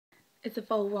It's a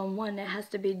 411, it has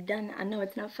to be done. I know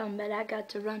it's not fun, but I got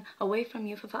to run away from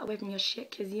you, far away from your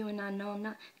shit, cause you and I know I'm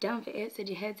not down for it. Said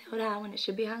your head's held high when it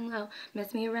should be hung low.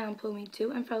 Mess me around, pull me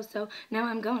to and fro, so now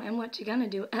I'm gone, and what you gonna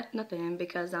do? Nothing,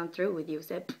 because I'm through with you.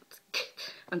 Said,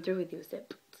 I'm through with you. Said,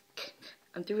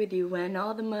 I'm through with you. When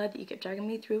all the mud that you kept dragging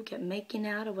me through kept making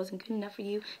out I wasn't good enough for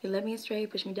you. You led me astray,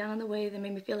 pushed me down on the way that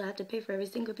made me feel I had to pay for every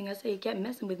single thing I say. You kept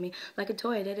messing with me like a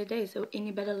toy day to day, so in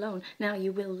your bed alone. Now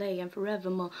you will lay, and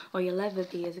forevermore all you'll ever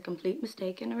be is a complete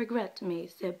mistake and a regret to me.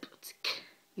 Said,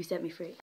 you set me free.